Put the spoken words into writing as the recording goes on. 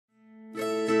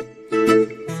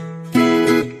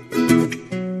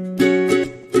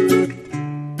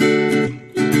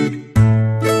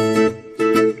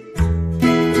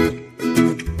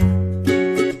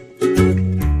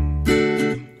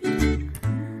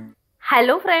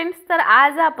Hello friends, तर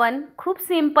आज आपण खूप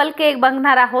सिंपल केक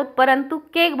बघणार आहोत, परंतु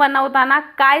केक बनवताना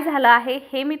काय झालं आहे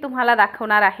हे मी तुम्हाला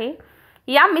दाखवणार आहे।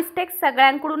 या मिस्टेक्स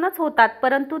सगळ्यांकडूनच होतात,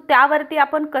 परंतु त्यावरती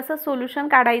आपण कसं सोल्युशन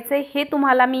काढायचे हे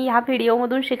तुम्हाला मी ह्या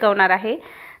व्हिडिओमधून शिकवणार आहे।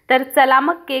 तर चला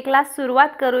मग केकला सुरुवात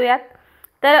करूयात।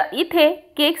 तर इथे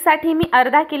केकसाठी मी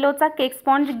अर्धा किलोचा केक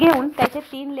स्पॉन्ज घेऊन त्याचे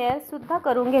 3 लेयर्स सुद्धा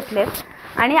करून घेतलेत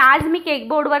आणि आज मी केक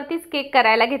बोर्डवरतीच केक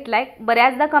करायला घेतलाय।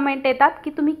 बऱ्याचदा कमेंट येतात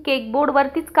की तुम्ही केक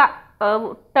बोर्डवरतीच का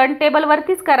टर्न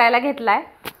टेबलवरतीच करायला घेतलाय,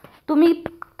 तुम्ही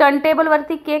टर्न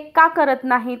टेबलवरती केक का करत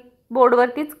नाहीत,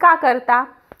 बोर्डवरतीच का करता।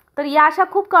 तर या अशा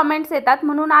खूप कमेंट्स येतात,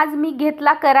 म्हणून आज मी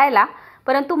घेतला करायला।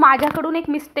 परंतु माझ्याकडून एक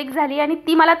मिस्टेक झाली आणि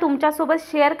ती मला तुमच्यासोबत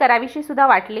शेअर करावीशी सुद्धा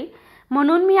वाटली,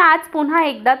 म्हणून मी आज पुन्हा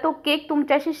एकदा तो केक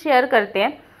तुमच्याशी शेअर करते।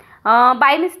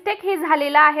 बाय मिस्टेक हे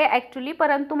झालेलं आहे ॲक्च्युली,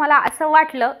 परंतु मला असं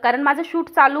वाटलं कारण माझं शूट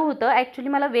चालू होतं। ॲक्च्युली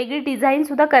मला वेगळी डिझाईन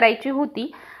सुद्धा करायची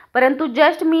होती, परंतु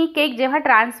जस्ट मी केक जेव्हा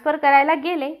ट्रान्सफर करायला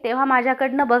गेले तेव्हा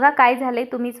माझ्याकडनं बघा काय झाले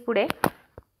तुम्हीच पुढे।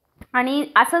 आणि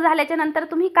असं झाल्याच्या नंतर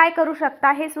तुम्ही काय करू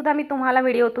शकता हे सुद्धा मी तुम्हाला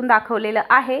व्हिडिओतून दाखवलेलं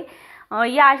आहे।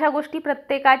 या अशा गोष्टी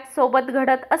प्रत्येकासोबत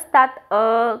घडत असतात,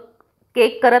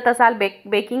 केक करत असाल,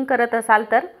 बेकिंग करत असाल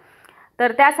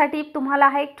तर त्यासाठी तुम्हाला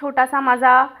हा एक छोटासा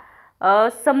माझा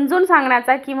समजून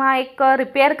सांगण्याचा किंवा एक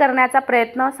रिपेअर करण्याचा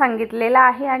प्रयत्न सांगितलेला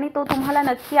आहे आणि तो तुम्हाला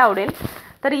नक्की आवडेल।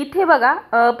 तर इथे बघा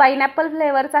पाइनएप्पल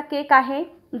फ्लेवरचा केक आहे,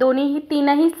 दोन्हीही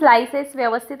तीनही स्लाइसेस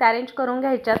व्यवस्थित अरेंज करून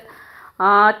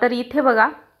घ्यायच्यात। तर इथे बघा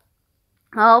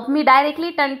मी डायरेक्टली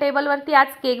टर्न टेबलवरती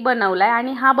आज केक बनवलाय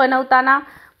आणि हा बनवताना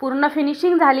पूर्ण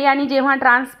फिनिशिंग झाली आणि जेव्हा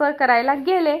ट्रान्सफर करायला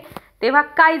गेले तेव्हा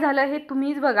काय झालं हे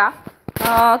तुम्हीच बघा।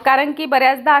 कारण की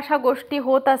बऱ्याचदा अशा गोष्टी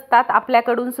होत असतात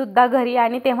आपल्याकडून सुद्धा घरी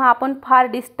आणि तेव्हा आपण फार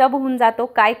डिस्टर्ब होऊन जातो,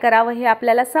 काय करावं हे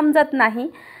आपल्याला समजत नाही।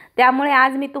 त्यामुळे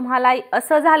आज मी तुम्हाला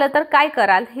असं झालं तर काय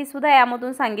कराल हे सुद्धा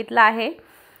यामधून सांगितलं आहे।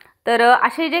 तर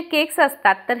असे जे केक्स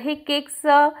असतात तर हे केक्स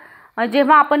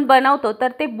जेव्हा आपण बनवतो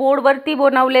तर ते बोर्डवरती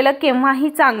बनवलेलं केव्हाही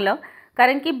चांगलं,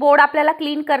 कारण की बोर्ड आपल्याला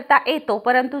क्लीन करता येतो,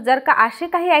 परंतु जर का असे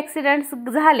काही ॲक्सिडेंट्स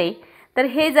झाले तर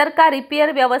हे जर का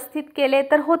रिपेअर व्यवस्थित केले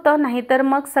तर होतं, नाही तर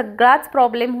मग सगळाच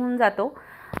प्रॉब्लेम होऊन जातो।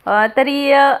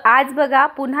 तरी आज बघा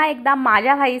पुन्हा एकदा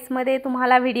माझ्या व्हॉइसमध्ये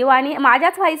तुम्हाला व्हिडिओ आणि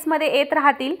माझ्याच व्हॉइसमध्ये येत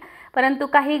राहतील, परंतु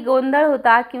काही गोंधळ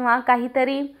होता किंवा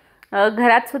काहीतरी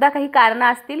घरात सुद्धा काही कारणं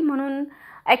असतील म्हणून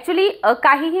ॲक्च्युली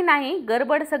काहीही नाही,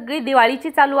 गडबड सगळी दिवाळीची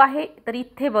चालू आहे। तर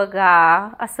इथे बघा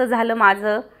असं झालं,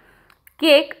 माझं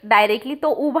केक डायरेक्टली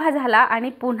तो उभा झाला आणि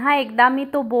पुन्हा एकदा मी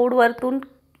तो बोर्डवरतून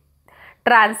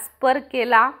ट्रान्सफर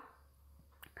केला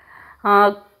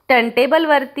टर्न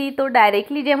टेबलवरती। तो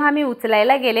डायरेक्टली जेव्हा मी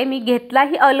उचलायला गेले, मी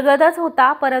घेतलाही अलगदच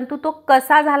होता, परंतु तो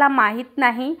कसा झाला माहीत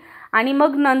नाही आणि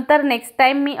मग नंतर नेक्स्ट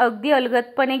टाइम मी अगदी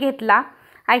अलगदपणे घेतला।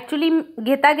 ॲक्च्युली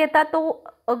घेता घेता तो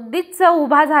अगदीच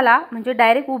उभा झाला, म्हणजे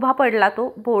डायरेक्ट उभा पडला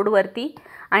तो बोर्डवरती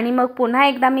आणि मग पुन्हा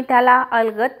एकदा मी त्याला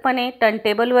अलगदपणे टर्न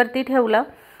टेबलवरती ठेवलं।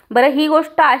 बरं, ही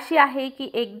गोष्ट अशी आहे की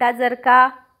एकदा जर का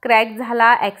क्रॅक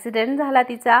झाला, ॲक्सिडेंट झाला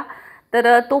तिचा,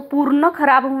 तर तो पूर्ण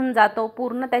खराब होऊन जातो,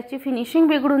 पूर्ण त्याची फिनिशिंग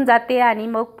बिघडून जाते आणि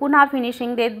मग पुन्हा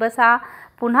फिनिशिंग देत बसा,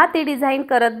 पुन्हा ती डिझाईन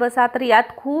करत बसा, तर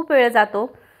यात खूप वेळ जातो।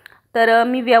 तर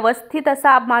मी व्यवस्थित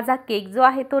असा माझा केक जो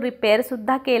आहे तो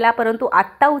रिपेअरसुद्धा केला, परंतु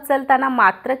आत्ता उचलताना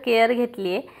मात्र केअर घेतली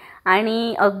आहे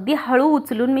आणि अगदी हळू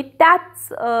उचलून मी त्याच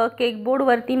केक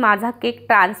बोर्डवरती माझा केक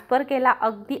ट्रान्सफर केला,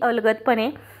 अगदी अलगदपणे,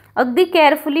 अगदी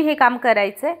केअरफुली हे काम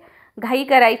करायचं आहे, घाई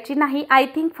करायची नाही। आय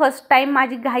थिंक फर्स्ट टाईम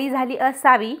माझी घाई झाली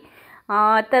असावी,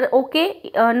 तर ओके,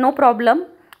 नो प्रॉब्लेम।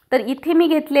 तर इथे मी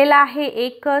घेतलेला आहे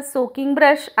एक सोकिंग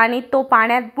ब्रश आणि तो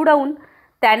पाण्यात बुडवून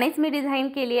त्यानेच मी डिझाईन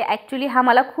केली आहे। ॲक्च्युली हा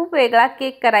मला खूप वेगळा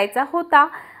केक करायचा होता,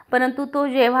 परंतु तो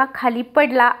जेव्हा खाली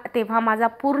पडला तेव्हा माझा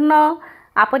पूर्ण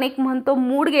आपण एक म्हणतो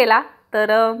मूड गेला।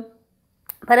 तर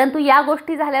परंतु या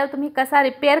गोष्टी झाल्यावर तुम्ही कसा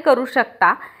रिपेअर करू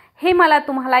शकता हे मला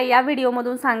तुम्हाला या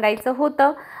व्हिडिओमधून सांगायचं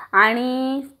होतं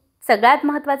आणि सगळ्यात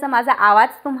महत्त्वाचं माझा आवाज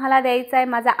तुम्हाला द्यायचा आहे,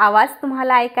 माझा आवाज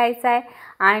तुम्हाला ऐकायचा आहे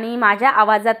आणि माझ्या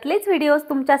आवाजातलेच व्हिडिओज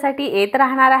तुमच्यासाठी येत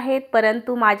राहणार आहेत।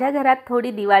 परंतु माझ्या घरात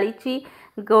थोडी दिवाळीची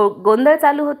गोंधळ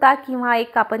चालू होता किंवा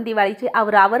एक आपण दिवाळीची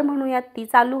आवरावर म्हणूयात ती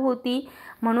चालू होती,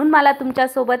 म्हणून मला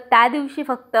तुमच्यासोबत त्या दिवशी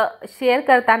फक्त शेअर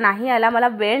करता नाही आला, मला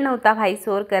वेळ नव्हता व्हॉइस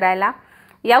ओव्हर करायला।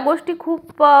 या गोष्टी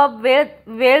खूप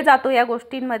वेळ जातो या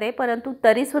गोष्टींमध्ये, परंतु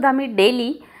तरीसुद्धा मी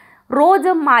डेली रोज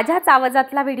माझ्याच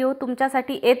आवाजातला व्हिडिओ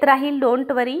तुमच्यासाठी येत राहील।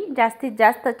 डोंट वरी, जास्तीत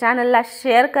जास्त चॅनलला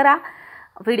शेअर करा,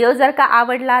 व्हिडिओ जर का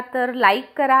आवडला तर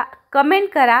लाईक करा, कमेंट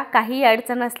करा, काही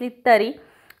अडचण असली तरी।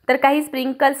 तर काही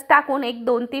स्प्रिंकल्स टाकून एक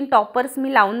 2-3 टॉपर्स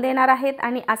मी लावून देणार आहेत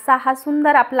आणि असा हा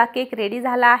सुंदर आपला केक रेडी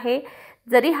झाला आहे।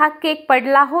 जरी हा केक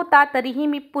पडला होता तरीही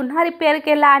मी पुन्हा रिपेअर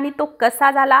केला आणि तो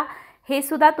कसा झाला हे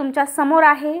सुद्धा तुमच्या समोर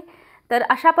आहे। तर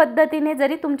अशा पद्धतीने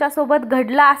जरी तुमच्यासोबत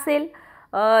घडलं असेल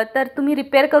तर तुम्ही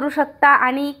रिपेअर करू शकता।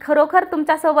 आणि खरोखर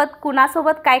तुमच्यासोबत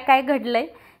कुणासोबत काय काय घडलं आहे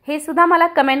हे सुद्धा मला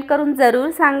कमेंट करून जरूर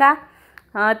सांगा।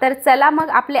 तर चला मग,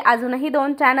 आपले अजूनही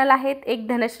 2 चॅनल आहेत, एक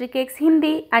धनश्री केक्स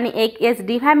हिंदी आणि एक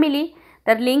SD फॅमिली।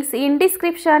 तर लिंक्स इन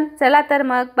डिस्क्रिप्शन। चला तर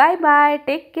मग, bye bye,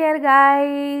 take care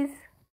guys.